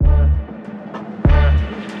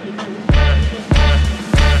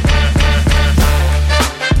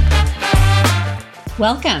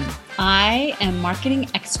Welcome. I am marketing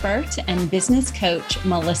expert and business coach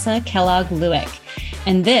Melissa Kellogg Lewick,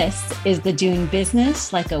 and this is the Doing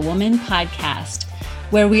Business Like a Woman podcast,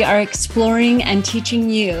 where we are exploring and teaching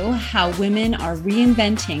you how women are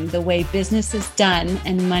reinventing the way business is done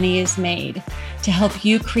and money is made to help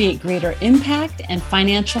you create greater impact and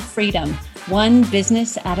financial freedom, one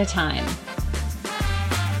business at a time.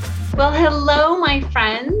 Well, hello, my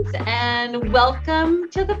friends, and welcome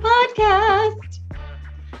to the podcast.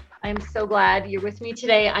 I'm so glad you're with me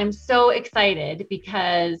today. I'm so excited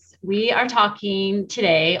because we are talking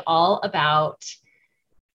today all about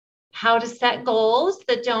how to set goals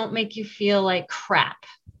that don't make you feel like crap.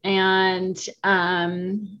 And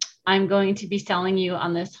I'm going to be selling you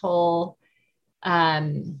on this whole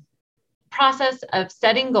process of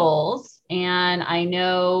setting goals. And I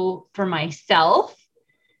know for myself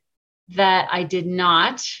that I did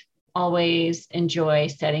not always enjoy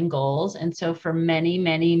setting goals. And so for many,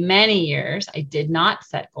 many, many years, I did not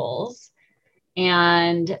set goals.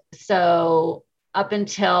 And so up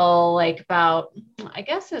until about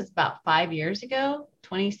 5 years ago,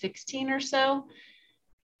 2016 or so,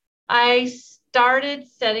 I started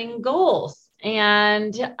setting goals.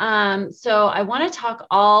 And so I want to talk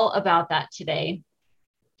all about that today.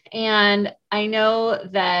 And I know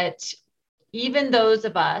that even those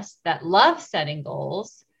of us that love setting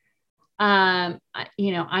goals, I'm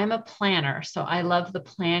a planner, so I love the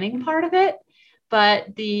planning part of it,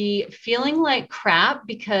 but the feeling like crap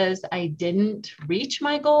because I didn't reach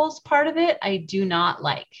my goals part of it, I do not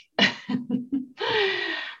like.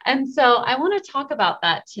 And so I want to talk about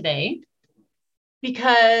that today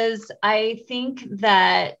because I think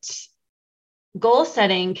that goal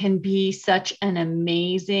setting can be such an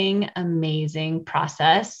amazing, amazing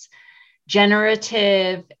process.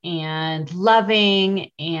 Generative and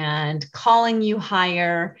loving and calling you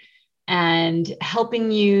higher and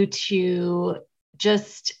helping you to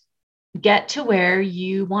just get to where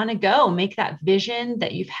you want to go, make that vision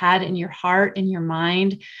that you've had in your heart, in your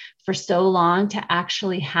mind for so long to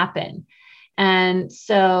actually happen. And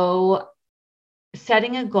so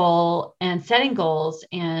setting a goal and setting goals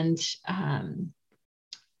and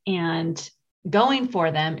going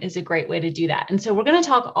for them is a great way to do that. And so we're going to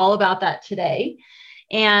talk all about that today.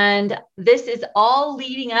 And this is all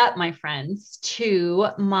leading up, my friends, to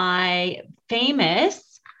my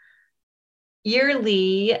famous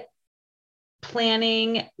yearly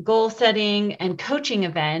planning, goal setting, and coaching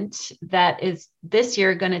event that is this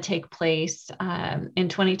year going to take place in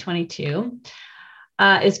 2022.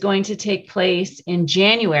 Is going to take place in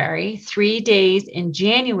January, 3 days in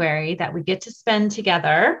January that we get to spend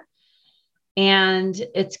together. And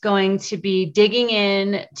it's going to be digging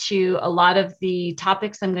in to a lot of the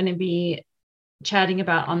topics I'm going to be chatting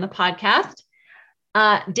about on the podcast,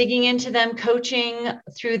 digging into them, coaching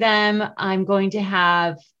through them. I'm going to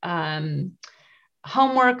have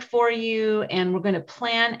homework for you, and we're going to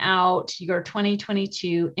plan out your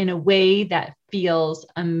 2022 in a way that feels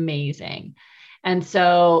amazing. And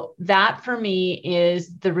so that for me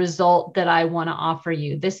is the result that I want to offer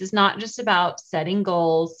you. This is not just about setting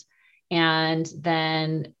goals and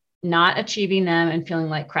then not achieving them and feeling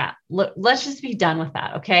like crap. Let's just be done with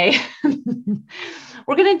that, okay?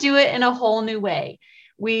 We're going to do it in a whole new way.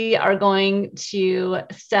 We are going to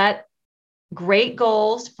set great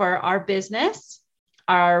goals for our business,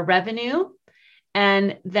 our revenue,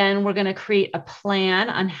 and then we're going to create a plan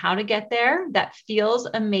on how to get there that feels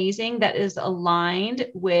amazing, that is aligned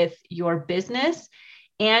with your business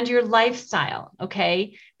and your lifestyle,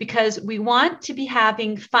 okay? Because we want to be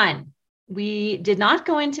having fun. We did not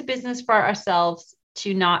go into business for ourselves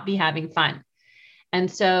to not be having fun. And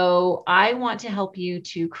so I want to help you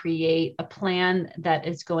to create a plan that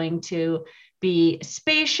is going to be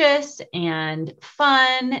spacious and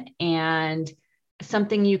fun and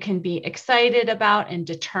something you can be excited about and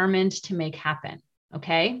determined to make happen.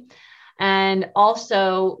 Okay. And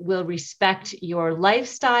also will respect your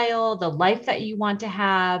lifestyle, the life that you want to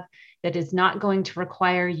have, that is not going to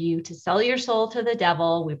require you to sell your soul to the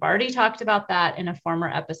devil. We've already talked about that in a former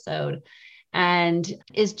episode, and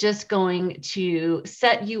is just going to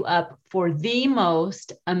set you up for the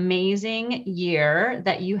most amazing year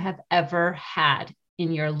that you have ever had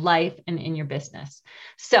in your life and in your business.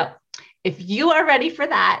 So if you are ready for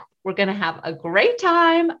that, we're going to have a great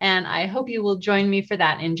time, and I hope you will join me for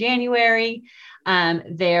that in January.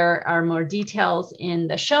 There are more details in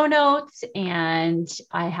the show notes, and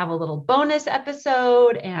I have a little bonus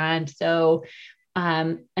episode. And so,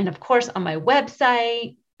 and of course on my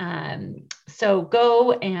website. So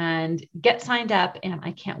go and get signed up, and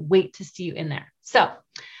I can't wait to see you in there. So,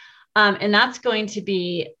 and that's going to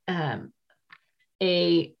be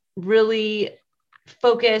a really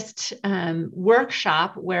focused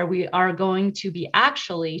workshop where we are going to be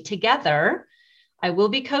actually together. I will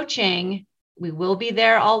be coaching. We will be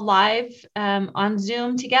there all live on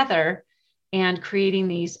Zoom together and creating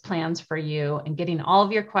these plans for you and getting all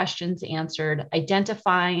of your questions answered,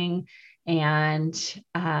 identifying and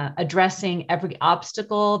addressing every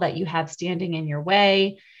obstacle that you have standing in your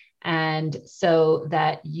way. And so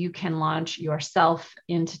that you can launch yourself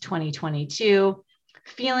into 2022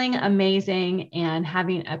 feeling amazing and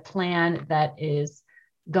having a plan that is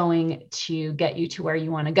going to get you to where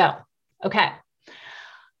you want to go. Okay.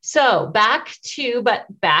 So back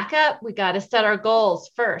up, we got to set our goals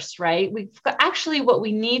first, right? Actually, what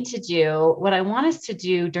we need to do, what I want us to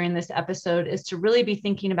do during this episode is to really be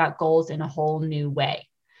thinking about goals in a whole new way.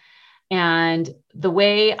 And the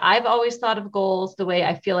way I've always thought of goals, the way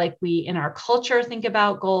I feel like we in our culture think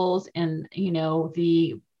about goals, and, you know,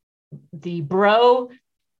 the bro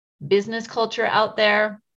business culture out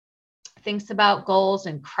there thinks about goals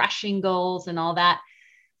and crushing goals and all that.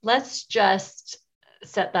 Let's just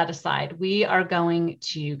set that aside. We are going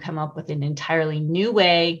to come up with an entirely new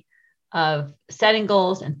way of setting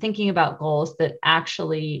goals and thinking about goals that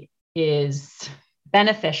actually is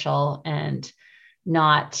beneficial and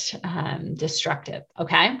not destructive.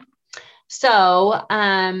 Okay. So,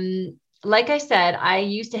 like I said, I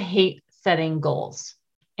used to hate setting goals.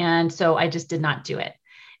 And so I just did not do it.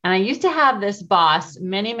 And I used to have this boss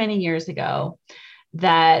many, many years ago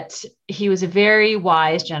that he was a very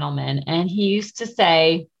wise gentleman. And he used to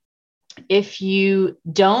say, if you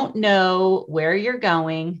don't know where you're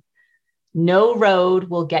going, no road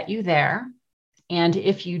will get you there. And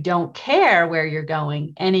if you don't care where you're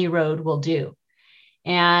going, any road will do.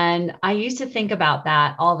 And I used to think about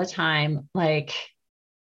that all the time. Like,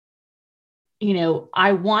 you know,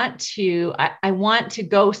 I want to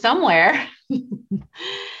go somewhere,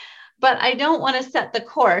 but I don't want to set the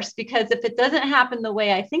course, because if it doesn't happen the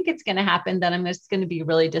way I think it's going to happen, then I'm just going to be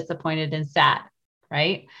really disappointed and sad.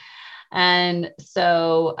 Right. And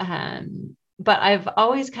so, but I've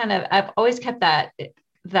always kept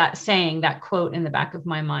that saying, that quote in the back of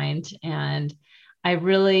my mind. And I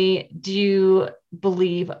really do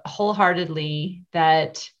believe wholeheartedly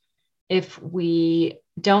that if we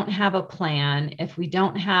don't have a plan, if we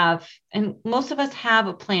don't have, and most of us have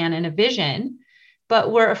a plan and a vision,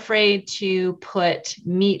 but we're afraid to put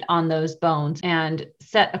meat on those bones and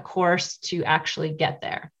set a course to actually get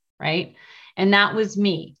there, right? And that was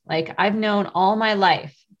me. Like, I've known all my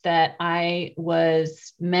life that I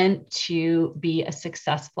was meant to be a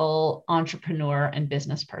successful entrepreneur and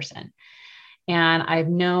business person. And I've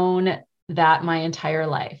known that my entire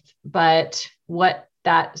life. But what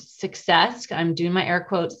that success, I'm doing my air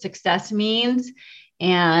quotes, success means,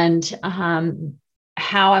 and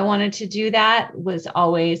how I wanted to do that was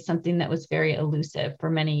always something that was very elusive for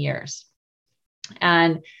many years.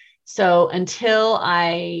 And so until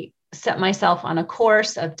I set myself on a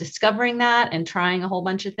course of discovering that and trying a whole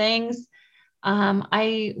bunch of things,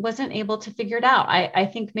 I wasn't able to figure it out. I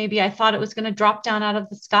think maybe I thought it was going to drop down out of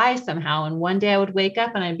the sky somehow. And one day I would wake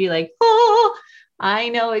up and I'd be like, oh, I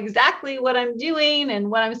know exactly what I'm doing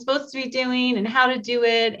and what I'm supposed to be doing and how to do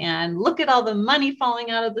it. And look at all the money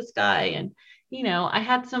falling out of the sky. And, you know, I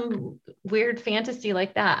had some weird fantasy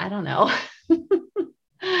like that. I don't know.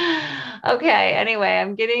 Okay. Anyway,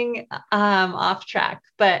 I'm getting off track,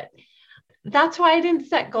 but that's why I didn't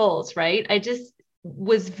set goals, right? I just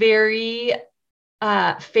was very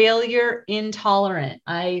failure intolerant.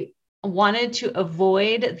 I wanted to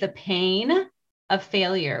avoid the pain of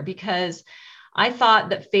failure because I thought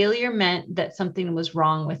that failure meant that something was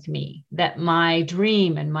wrong with me, that my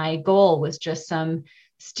dream and my goal was just some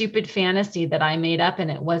stupid fantasy that I made up and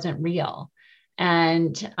it wasn't real.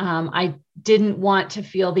 And I didn't want to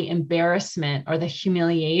feel the embarrassment or the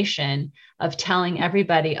humiliation of telling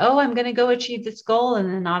everybody, oh, I'm going to go achieve this goal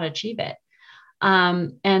and then not achieve it.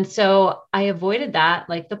 And so I avoided that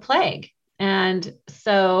like the plague. And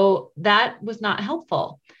so that was not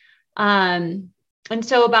helpful. And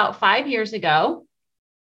so about 5 years ago,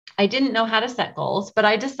 I didn't know how to set goals, but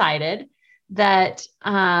I decided that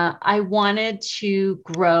I wanted to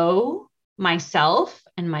grow myself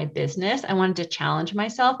and my business. I wanted to challenge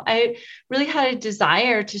myself. I really had a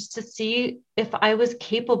desire just to see if I was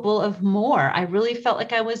capable of more. I really felt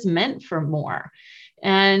like I was meant for more.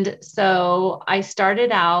 And so I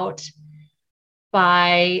started out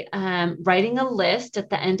by writing a list at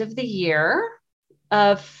the end of the year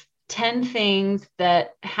of 10 things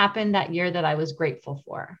that happened that year that I was grateful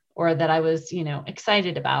for, or that I was, you know,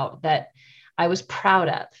 excited about, that I was proud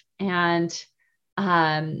of. And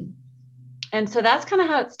And so that's kind of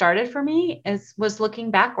how it started for me, was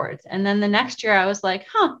looking backwards. And then the next year I was like,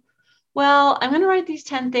 well, I'm going to write these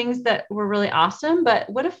 10 things that were really awesome, but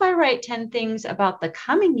what if I write 10 things about the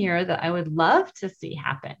coming year that I would love to see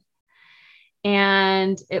happen?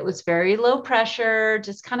 And it was very low pressure,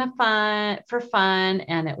 just kind of fun for fun.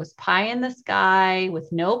 And it was pie in the sky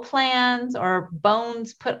with no plans or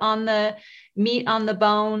bones put on the meat on the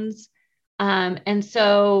bones. And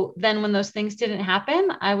so then when those things didn't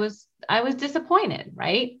happen, I was disappointed.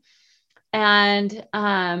 Right. And,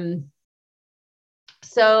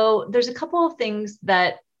 so there's a couple of things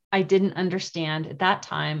that I didn't understand at that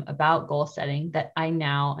time about goal setting that I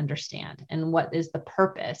now understand, and what is the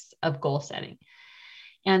purpose of goal setting.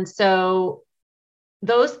 And so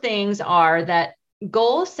those things are that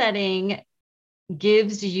goal setting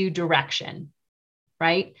gives you direction,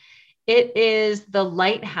 right? It is the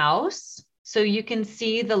lighthouse, so you can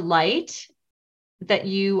see the light that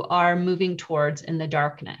you are moving towards in the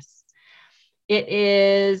darkness. It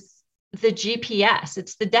is the GPS,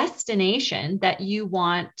 it's the destination that you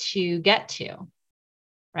want to get to,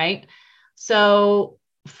 right? So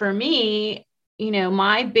for me,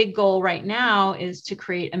 my big goal right now is to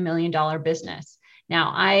create $1 million business.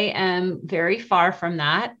 Now, I am very far from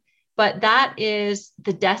that, but that is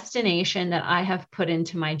the destination that I have put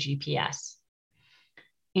into my GPS.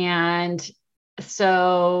 And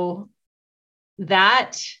so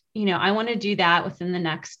that, I want to do that within the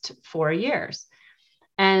next 4 years.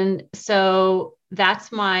 And so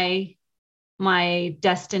that's my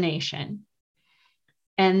destination.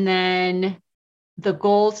 And then the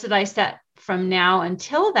goals that I set from now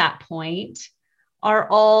until that point are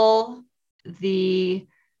all the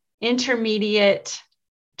intermediate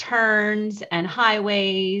turns and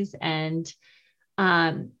highways and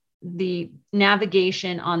the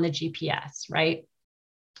navigation on the GPS, right?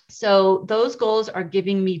 So those goals are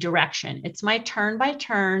giving me direction. It's my turn by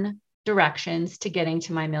turn directions to getting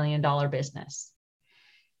to my $1 million business.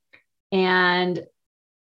 And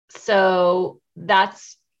so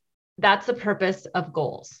that's the purpose of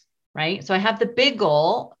goals, right? So I have the big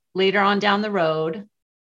goal later on down the road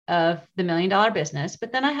of the $1 million business,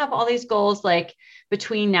 but then I have all these goals like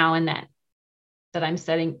between now and then that I'm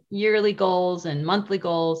setting, yearly goals and monthly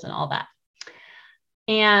goals and all that.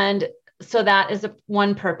 And so that is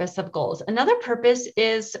one purpose of goals. Another purpose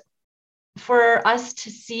is for us to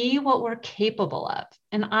see what we're capable of.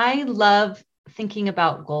 And I love thinking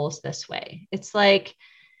about goals this way. It's like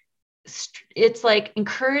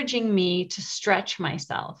encouraging me to stretch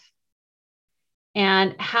myself.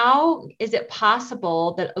 And how is it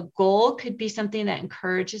possible that a goal could be something that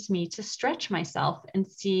encourages me to stretch myself and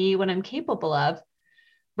see what I'm capable of,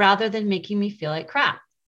 rather than making me feel like crap?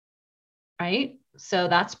 Right? So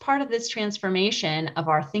that's part of this transformation of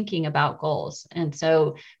our thinking about goals. And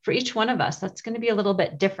so for each one of us, that's going to be a little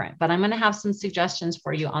bit different, but I'm going to have some suggestions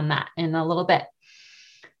for you on that in a little bit.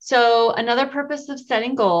 So another purpose of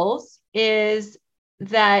setting goals is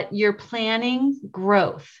that you're planning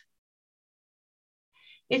growth.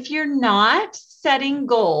 If you're not setting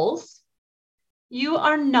goals, you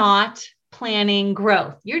are not planning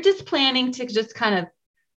growth. You're just planning to just kind of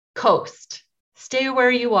coast. Stay where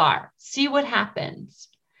you are, see what happens,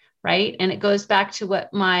 right? And it goes back to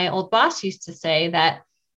what my old boss used to say, that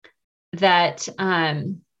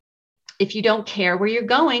if you don't care where you're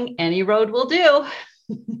going, any road will do,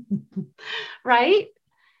 right?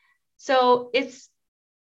 So it's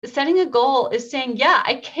setting a goal is saying, yeah,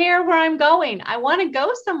 I care where I'm going. I want to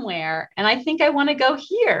go somewhere, and I think I want to go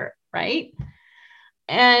here, right?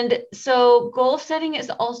 And so goal setting is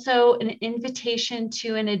also an invitation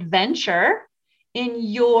to an adventure in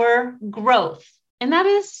your growth. And that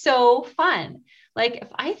is so fun. Like if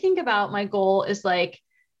I think about my goal is like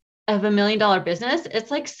of $1 million business,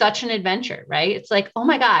 it's like such an adventure, right? It's like, oh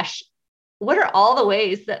my gosh, what are all the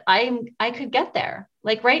ways that I could get there?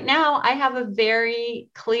 Like right now, I have a very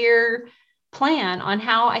clear plan on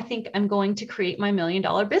how I think I'm going to create my $1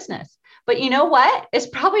 million business. But you know what? It's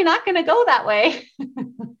probably not going to go that way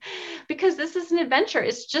because this is an adventure.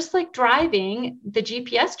 It's just like driving the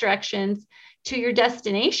GPS directions to your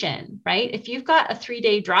destination, right? If you've got a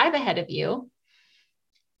 3-day drive ahead of you,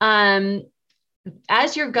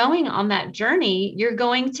 as you're going on that journey, you're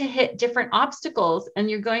going to hit different obstacles,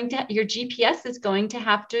 and your GPS is going to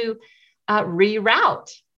have to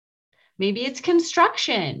reroute. Maybe it's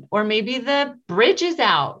construction, or maybe the bridge is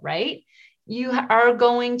out, right? You are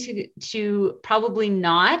going to probably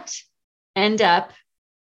not end up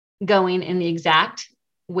going in the exact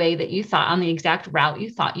way that you thought, on the exact route you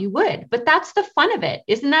thought you would. But that's the fun of it.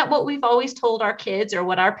 Isn't that what we've always told our kids, or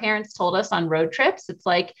what our parents told us on road trips? It's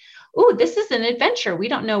like, oh, this is an adventure. We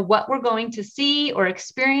don't know what we're going to see or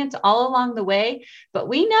experience all along the way, but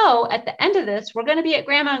we know at the end of this, we're going to be at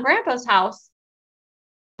grandma and grandpa's house,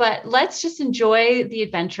 but let's just enjoy the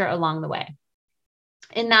adventure along the way.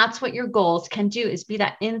 And that's what your goals can do, is be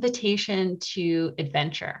that invitation to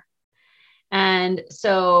adventure. And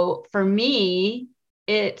so for me,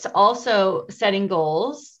 it's also setting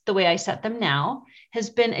goals the way I set them now has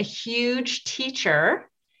been a huge teacher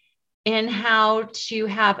in how to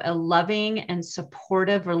have a loving and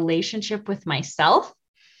supportive relationship with myself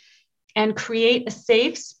and create a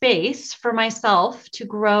safe space for myself to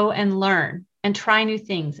grow and learn and try new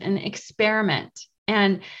things and experiment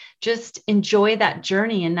and just enjoy that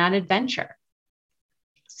journey and that adventure.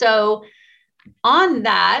 So on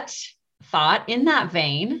that thought, in that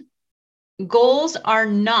vein, goals are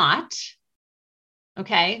not,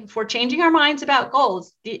 okay, if we're changing our minds about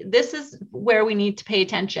goals, this is where we need to pay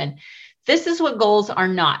attention. This is what goals are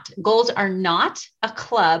not. Goals are not a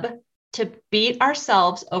club to beat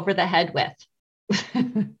ourselves over the head with.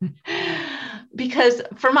 Because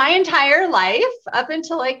for my entire life, up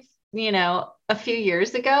until like, a few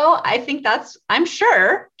years ago, I'm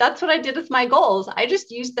sure that's what I did with my goals. I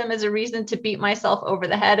just used them as a reason to beat myself over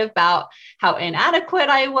the head about how inadequate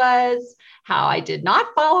I was, how I did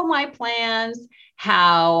not follow my plans,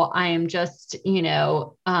 how I am just,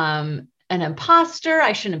 an imposter.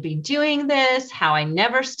 I shouldn't be doing this, how I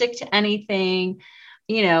never stick to anything.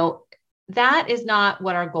 That is not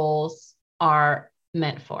what our goals are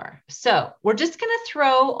meant for. So we're just going to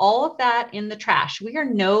throw all of that in the trash. We are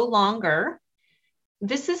no longer,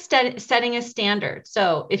 this is setting a standard.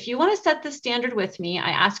 So if you want to set the standard with me,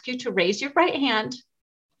 I ask you to raise your right hand.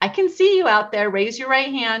 I can see you out there. Raise your right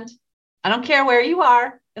hand. I don't care where you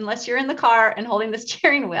are, unless you're in the car and holding the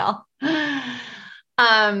steering wheel.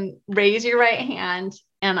 Raise your right hand.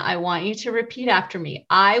 And I want you to repeat after me.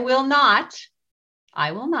 I will not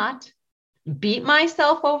beat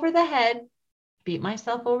myself over the head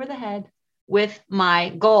with my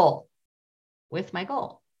goal.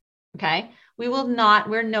 Okay.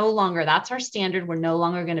 We're no longer, that's our standard. We're no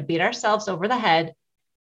longer going to beat ourselves over the head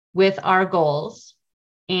with our goals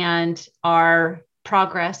and our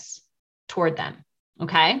progress toward them.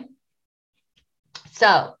 Okay.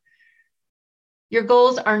 So your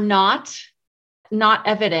goals are not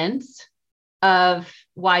evidence of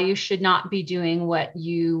why you should not be doing what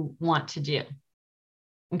you want to do.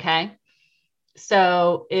 Okay.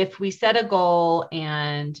 So if we set a goal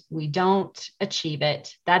and we don't achieve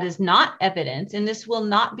it, that is not evidence, and this will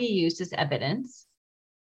not be used as evidence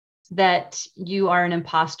that you are an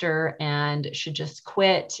imposter and should just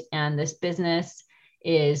quit, and this business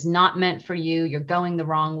is not meant for you. You're going the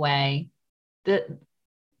wrong way.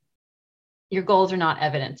 Your goals are not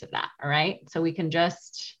evidence of that. All right. So we can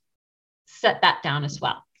just set that down as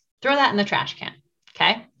well. Throw that in the trash can.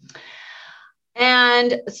 Okay.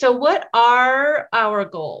 And so what are our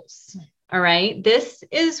goals? All right. This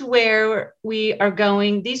is where we are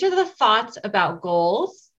going. These are the thoughts about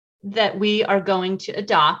goals that we are going to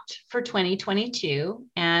adopt for 2022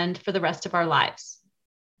 and for the rest of our lives.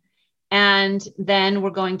 And then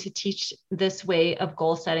we're going to teach this way of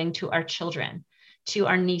goal setting to our children, to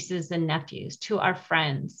our nieces and nephews, to our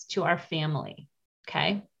friends, to our family.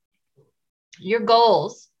 Okay. Your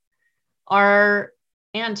goals are,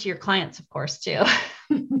 and to your clients, of course, too.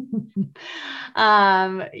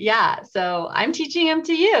 Yeah. So I'm teaching them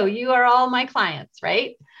to you. You are all my clients,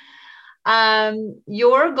 right?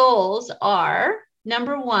 Your goals are,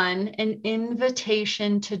 number one, an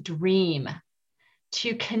invitation to dream,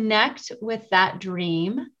 to connect with that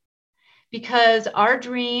dream, because our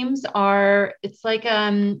dreams are, it's like,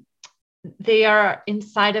 they are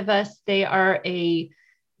inside of us. They are a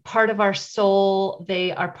part of our soul.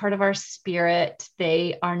 They are part of our spirit.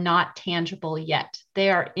 They are not tangible yet. They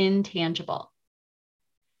are intangible.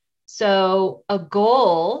 So a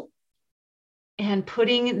goal and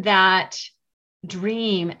putting that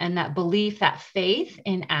dream and that belief, that faith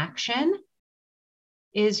in action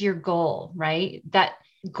is your goal, right? That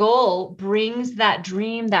goal brings that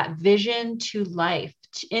dream, that vision to life,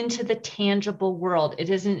 into the tangible world. It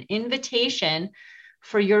is an invitation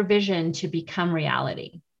for your vision to become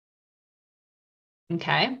reality.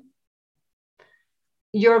 Okay.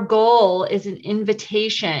 Your goal is an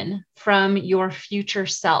invitation from your future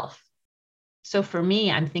self. So for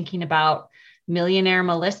me, I'm thinking about Millionaire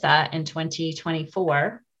Melissa in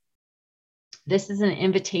 2024. This is an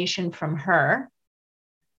invitation from her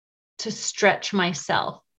to stretch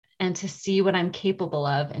myself and to see what I'm capable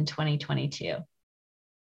of in 2022.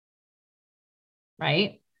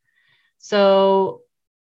 right? So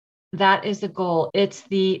that is a goal. It's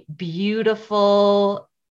the beautiful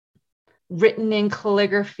written in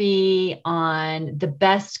calligraphy on the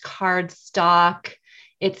best card stock.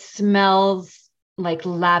 It smells like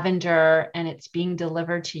lavender, and it's being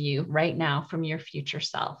delivered to you right now from your future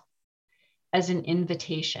self as an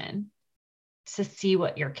invitation to see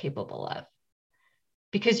what you're capable of.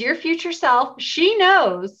 Because your future self, she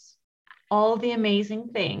knows all the amazing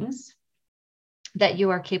things that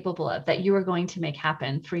you are capable of, that you are going to make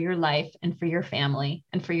happen for your life and for your family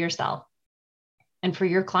and for yourself and for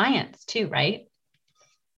your clients too, right?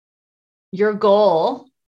 Your goal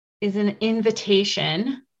is an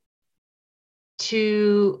invitation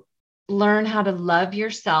to learn how to love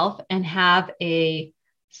yourself and have a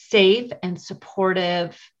safe and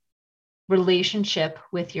supportive relationship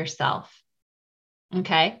with yourself.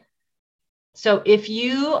 Okay. So if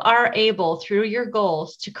you are able through your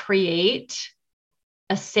goals to create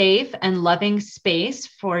a safe and loving space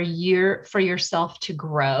for yourself to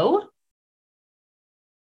grow,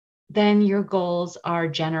 then your goals are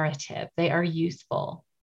generative. They are useful.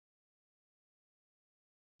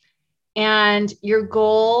 And your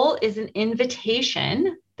goal is an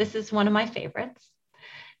invitation. This is one of my favorites,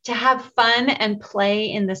 to have fun and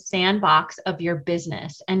play in the sandbox of your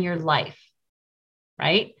business and your life,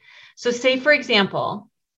 right? So say, for example,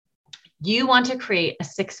 you want to create a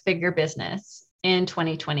 6-figure business in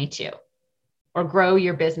 2022 or grow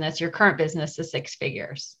your business, your current business, to 6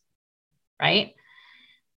 figures, right?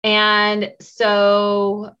 And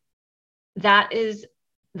so that is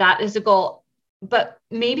a goal. But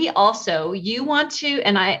maybe also you want to,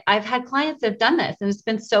 and I've had clients that have done this, and it's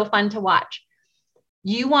been so fun to watch.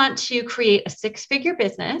 You want to create a 6-figure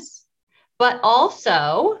business, but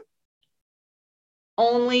also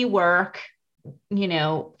only work,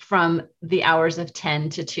 from the hours of 10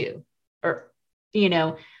 to 2, or,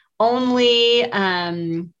 only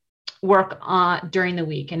work on during the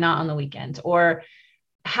week and not on the weekends, or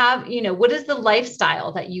have, what is the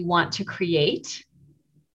lifestyle that you want to create?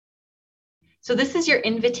 So this is your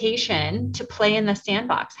invitation to play in the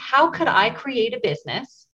sandbox. How could I create a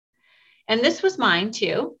business? And this was mine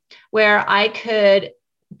too, where I could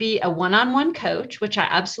be a one-on-one coach, which I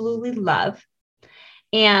absolutely love,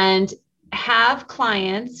 and have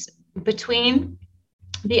clients between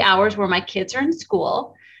the hours where my kids are in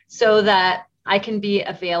school so that I can be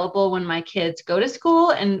available when my kids go to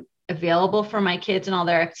school and available for my kids and all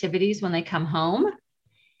their activities when they come home,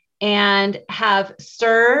 and have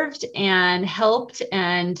served and helped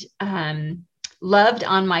and loved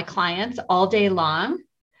on my clients all day long,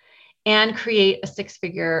 and create a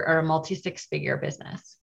 6-figure or a multi-6-figure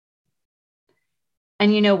business.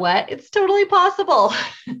 And you know what? It's totally possible.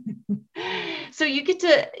 So you get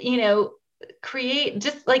to, create,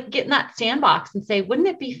 just like get in that sandbox and say, wouldn't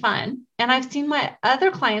it be fun? And I've seen my other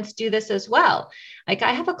clients do this as well. Like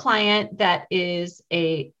I have a client that is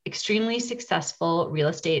a extremely successful real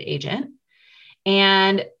estate agent.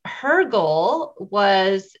 And her goal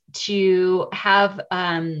was to have,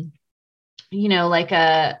 like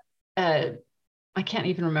I can't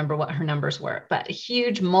even remember what her numbers were, but a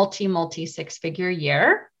huge multi 6-figure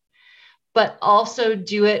year, but also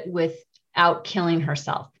do it without killing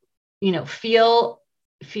herself. Feel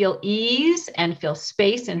ease and feel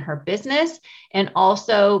space in her business, and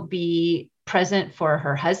also be present for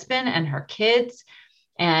her husband and her kids,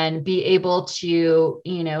 and be able to,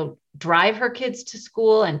 drive her kids to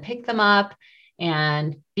school and pick them up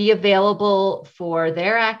and be available for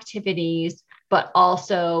their activities, but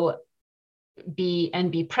also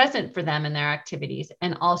be present for them in their activities,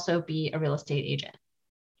 and also be a real estate agent,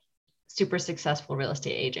 super successful real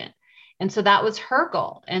estate agent. And so that was her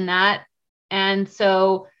goal. And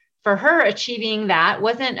so for her, achieving that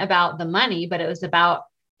wasn't about the money, but it was about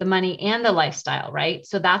the money and the lifestyle, right?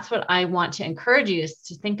 So that's what I want to encourage you, is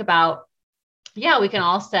to think about, yeah, we can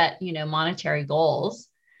all set, monetary goals,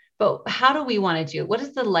 but how do we want to do it? What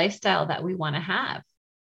is the lifestyle that we want to have?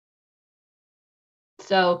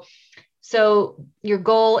 So your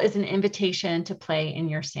goal is an invitation to play in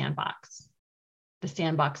your sandbox, the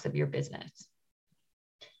sandbox of your business.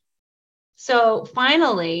 So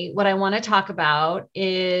finally, what I want to talk about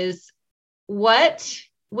is, what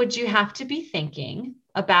would you have to be thinking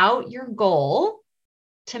about your goal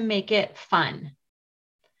to make it fun?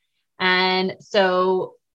 And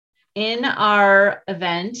so in our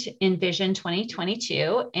event, Envision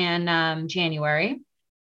 2022 in January,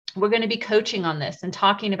 we're going to be coaching on this and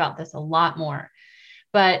talking about this a lot more.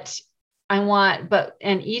 But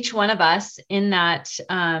and each one of us in that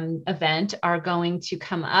event are going to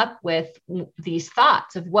come up with these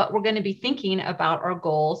thoughts of what we're going to be thinking about our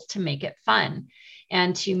goals to make it fun.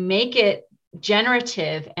 and to make it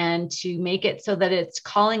generative and to make it so that it's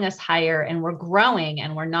calling us higher and we're growing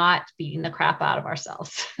and we're not beating the crap out of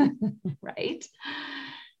ourselves, right?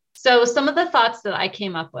 So some of the thoughts that I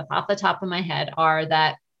came up with off the top of my head are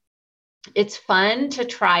that it's fun to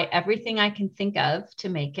try everything I can think of to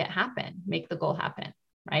make it happen, make the goal happen,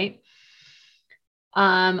 right?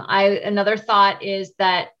 Another thought is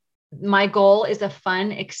that my goal is a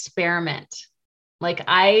fun experiment. Like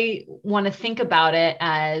I want to think about it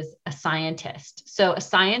as a scientist. So a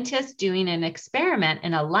scientist doing an experiment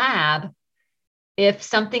in a lab, if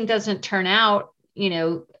something doesn't turn out,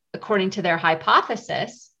 according to their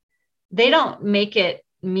hypothesis, they don't make it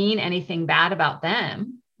mean anything bad about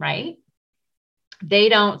them, right? They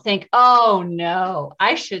don't think, oh no,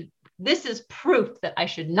 this is proof that I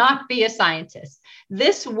should not be a scientist.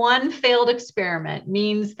 This one failed experiment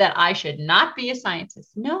means that I should not be a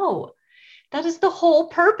scientist. No, that is the whole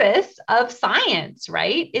purpose of science,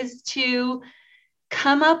 right? Is to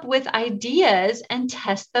come up with ideas and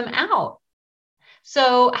test them out.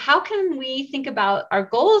 So how can we think about our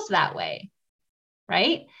goals that way,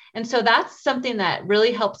 right? And so that's something that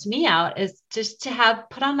really helps me out, is just to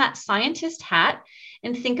put on that scientist hat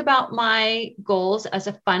and think about my goals as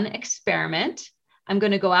a fun experiment. I'm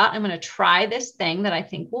going to go out, I'm going to try this thing that I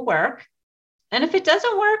think will work. And if it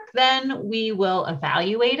doesn't work, then we will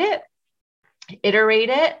evaluate it, iterate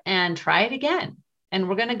it, and try it again. And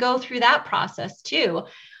we're going to go through that process too.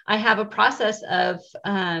 I have a process of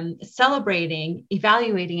celebrating,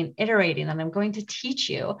 evaluating, and iterating that I'm going to teach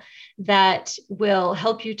you that will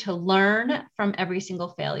help you to learn from every single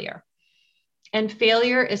failure. And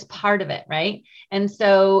failure is part of it, right? And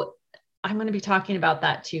so I'm going to be talking about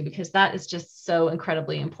that too, because that is just so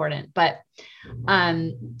incredibly important, but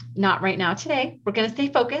not right now today. We're going to stay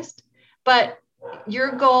focused, but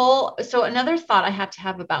your goal. So another thought I want to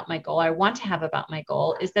have about my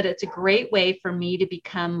goal is that it's a great way for me to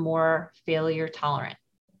become more failure tolerant.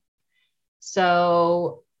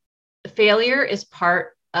 So failure is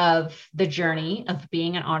part of the journey of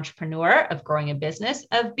being an entrepreneur, of growing a business,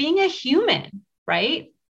 of being a human,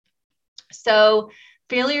 right? So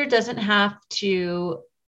failure doesn't have to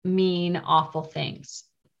mean awful things.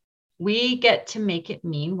 We get to make it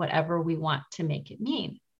mean whatever we want to make it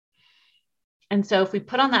mean. And so if we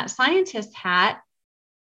put on that scientist hat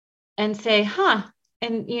and say,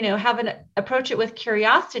 and, approach it with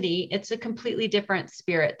curiosity, it's a completely different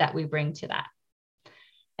spirit that we bring to that.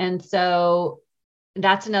 And so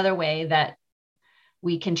that's another way that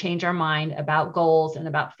we can change our mind about goals and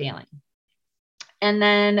about failing. And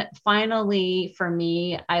then finally, for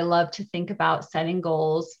me, I love to think about setting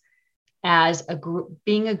goals as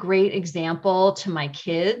being a great example to my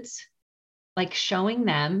kids, like showing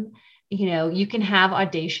them, you can have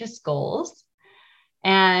audacious goals,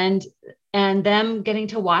 and them getting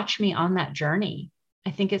to watch me on that journey.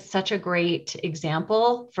 I think it's such a great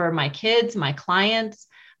example for my kids, my clients,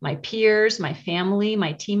 my peers, my family,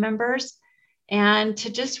 my team members, and to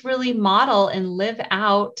just really model and live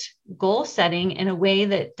out goal setting in a way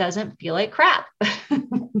that doesn't feel like crap.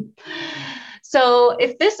 So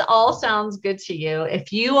if this all sounds good to you,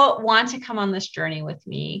 if you want to come on this journey with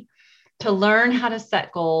me, to learn how to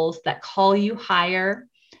set goals that call you higher,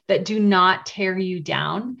 that do not tear you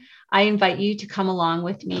down, I invite you to come along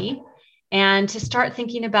with me and to start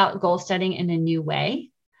thinking about goal setting in a new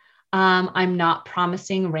way. I'm not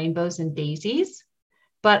promising rainbows and daisies,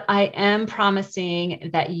 but I am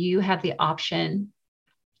promising that you have the option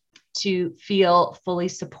to feel fully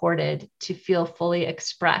supported, to feel fully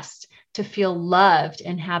expressed, to feel loved,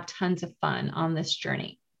 and have tons of fun on this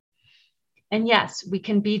journey. And yes, we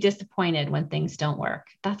can be disappointed when things don't work.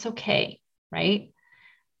 That's okay, right?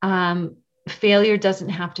 Failure doesn't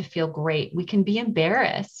have to feel great. We can be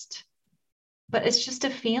embarrassed, but it's just a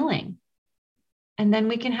feeling. And then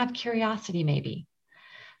we can have curiosity maybe.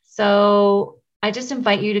 So I just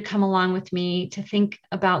invite you to come along with me to think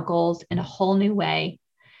about goals in a whole new way,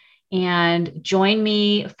 and join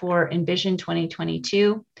me for Envision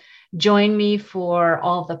 2022. Join me for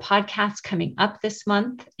all of the podcasts coming up this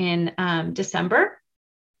month in December.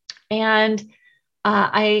 And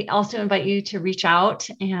I also invite you to reach out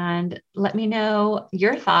and let me know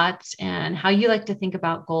your thoughts and how you like to think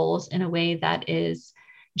about goals in a way that is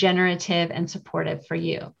generative and supportive for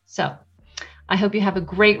you. So I hope you have a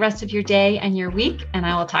great rest of your day and your week, and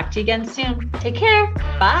I will talk to you again soon. Take care.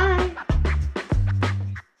 Bye.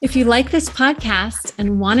 If you like this podcast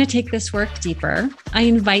and want to take this work deeper, I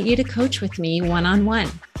invite you to coach with me one-on-one.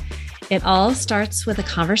 It all starts with a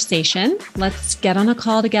conversation. Let's get on a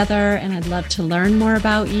call together, and I'd love to learn more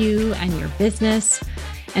about you and your business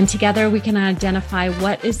And together we can identify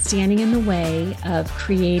what is standing in the way of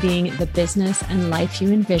creating the business and life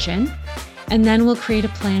you envision. And then we'll create a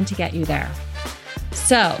plan to get you there.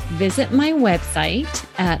 So visit my website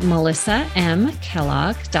at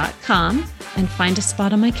melissamkellogg.com and find a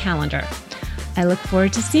spot on my calendar. I look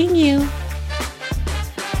forward to seeing you.